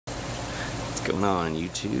What's going on,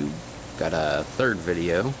 YouTube? Got a third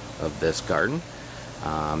video of this garden.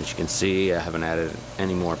 As you can see, I haven't added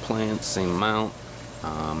any more plants, same amount.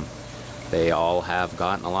 They all have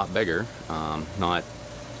gotten a lot bigger. Not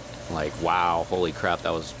like, wow, holy crap,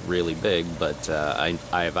 that was really big, but I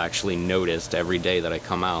have actually noticed every day that I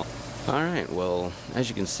come out. Alright, well, as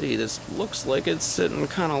you can see, this looks like it's sitting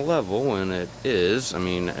kind of level, and it is. I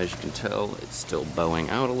mean, as you can tell, it's still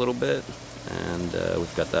bowing out a little bit, and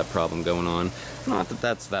we've got that problem going on. Not that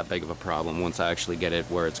that's that big of a problem. Once I actually get it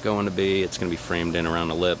where it's going to be framed in around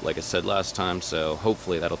the lip, like I said last time, so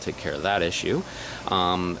hopefully that'll take care of that issue.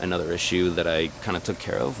 Another issue that I kind of took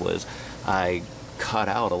care of was I cut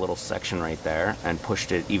out a little section right there and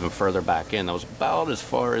pushed it even further back in. That was about as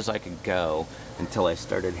far as I could go until I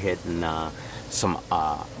started hitting some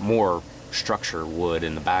more structure wood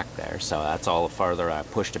in the back there. So that's all the farther I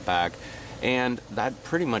pushed it back, and that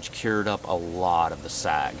pretty much cured up a lot of the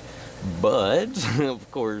sag. But of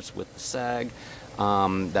course, with the sag,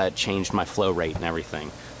 that changed my flow rate and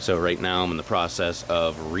everything. So right now I'm in the process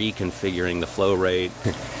of reconfiguring the flow rate.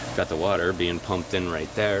 Got the water being pumped in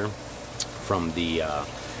right there from the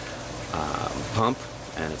pump,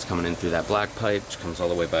 and it's coming in through that black pipe, which comes all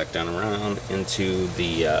the way back down around into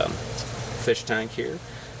the fish tank here.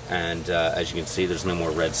 And as you can see, there's no more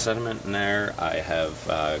red sediment in there. I have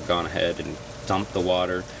gone ahead and dumped the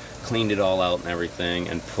water, cleaned it all out and everything,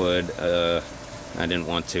 and put, I didn't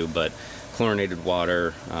want to, but chlorinated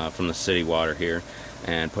water from the city water here,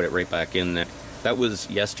 and put it right back in there. That was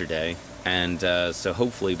yesterday, and so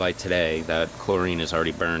hopefully by today that chlorine is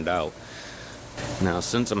already burned out. Now,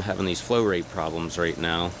 since I'm having these flow rate problems right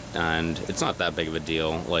now, and it's not that big of a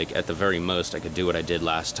deal, like at the very most I could do what I did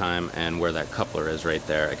last time, and where that coupler is right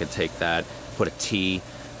there, I could take that, put a T,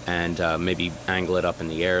 and maybe angle it up in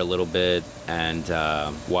the air a little bit, and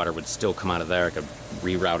water would still come out of there. I could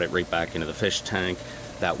reroute it right back into the fish tank.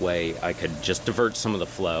 That way I could just divert some of the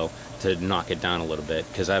flow to knock it down a little bit,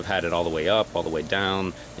 because I've had it all the way up, all the way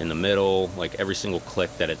down, in the middle, like every single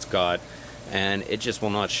click that it's got, and it just will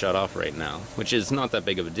not shut off right now, which is not that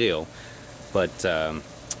big of a deal. But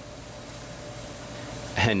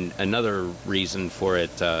and another reason for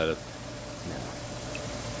it,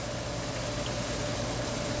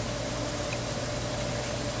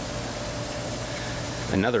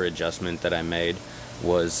 another adjustment that I made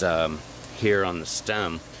was here on the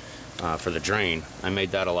stem for the drain. I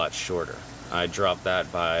made that a lot shorter. I dropped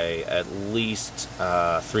that by at least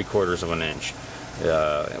 3/4 of an inch.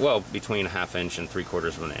 Well, between 1/2 inch and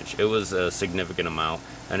 3/4 of an inch. It was a significant amount,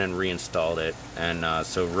 and then reinstalled it. And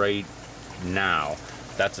so right now,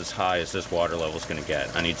 that's as high as this water level is going to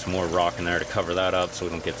get. I need some more rock in there to cover that up so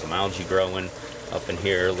we don't get some algae growing up in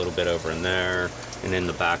here, a little bit over in there, and in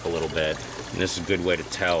the back a little bit. And this is a good way to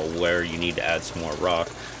tell where you need to add some more rock.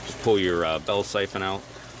 Just pull your bell siphon out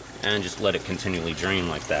and just let it continually drain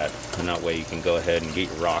like that. And that way you can go ahead and get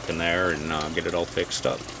your rock in there and get it all fixed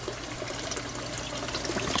up.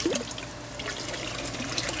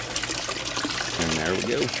 And there we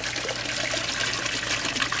go.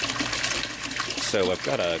 So I've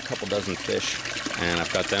got a couple dozen fish, and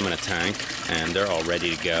I've got them in a tank, and they're all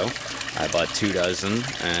ready to go. I bought 2 dozen,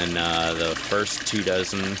 and the first 2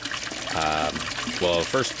 dozen, well, the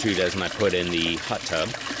first 2 dozen I put in the hot tub,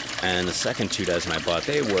 and the second 2 dozen I bought,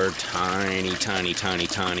 they were tiny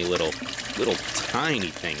little tiny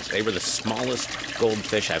things. They were the smallest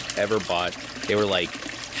goldfish I've ever bought. They were like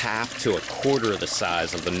 1/2 to 1/4 of the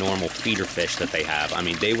size of the normal feeder fish that they have. I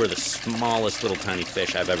mean, they were the smallest little tiny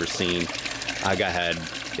fish I've ever seen.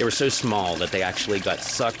 They were so small that they actually got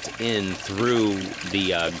sucked in through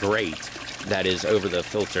the grate that is over the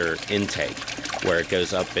filter intake, where it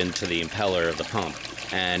goes up into the impeller of the pump.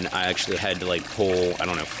 And I actually had to like pull, I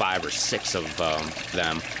don't know, 5 or 6 of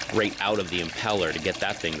them right out of the impeller to get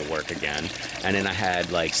that thing to work again. And then I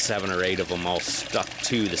had like 7 or 8 of them all stuck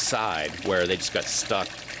to the side, where they just got stuck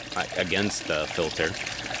against the filter,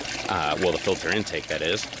 well, the filter intake, that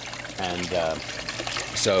is. And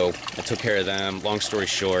so I took care of them. Long story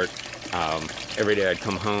short, every day I'd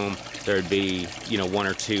come home, there'd be, you know, 1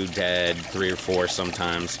 or 2 dead, 3 or 4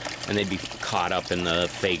 sometimes, and they'd be caught up in the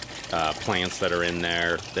fake plants that are in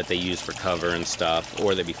there that they use for cover and stuff,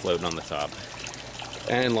 or they'd be floating on the top.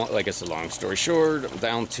 And like I said, long story short, I'm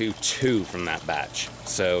down to 2 from that batch.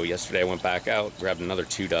 So yesterday I went back out, grabbed another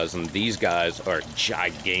 2 dozen. These guys are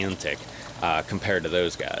gigantic compared to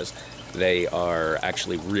those guys. They are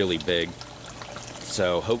actually really big.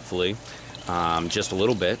 So hopefully, just a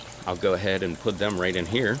little bit, I'll go ahead and put them right in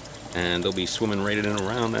here, and they'll be swimming right in and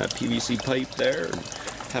around that PVC pipe there, and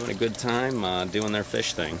having a good time doing their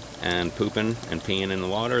fish thing, and pooping and peeing in the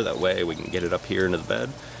water. That way we can get it up here into the bed,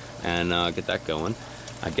 and get that going.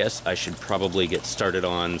 I guess I should probably get started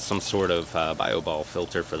on some sort of bioball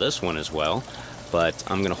filter for this one as well, but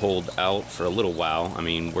I'm gonna hold out for a little while. I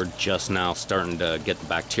mean, we're just now starting to get the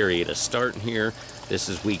bacteria to start here. This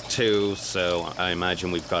is week 2, so I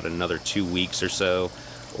imagine we've got another 2 weeks or so,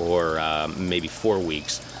 or maybe 4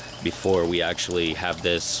 weeks before we actually have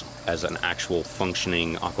this as an actual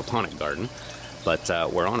functioning aquaponic garden. But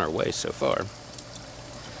we're on our way so far.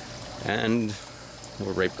 And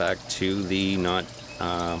we're right back to the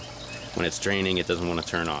when it's draining, it doesn't want to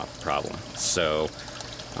turn off problem. So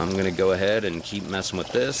I'm going to go ahead and keep messing with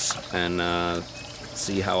this and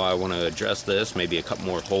see how I want to address this. Maybe a couple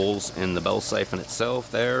more holes in the bell siphon itself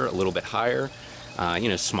there, a little bit higher. You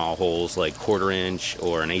know, small holes like 1/4 inch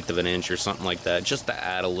or 1/8 of an inch or something like that, just to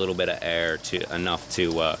add a little bit of air to enough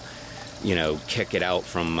to, you know, kick it out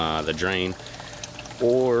from the drain.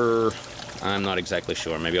 Or I'm not exactly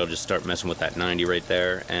sure. Maybe I'll just start messing with that 90 right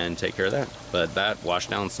there and take care of that. But that, wash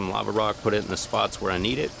down some lava rock, put it in the spots where I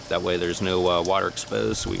need it. That way there's no water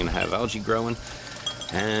exposed, so we can have algae growing.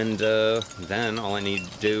 And then all I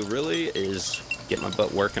need to do really is get my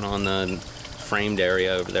butt working on the framed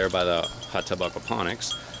area over there by the hot tub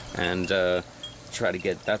aquaponics and try to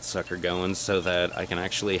get that sucker going so that I can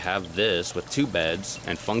actually have this with 2 beds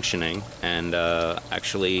and functioning and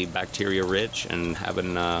actually bacteria rich and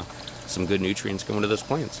having some good nutrients going to those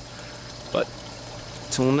plants. But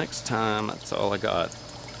till next time, that's all I got.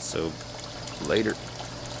 So later.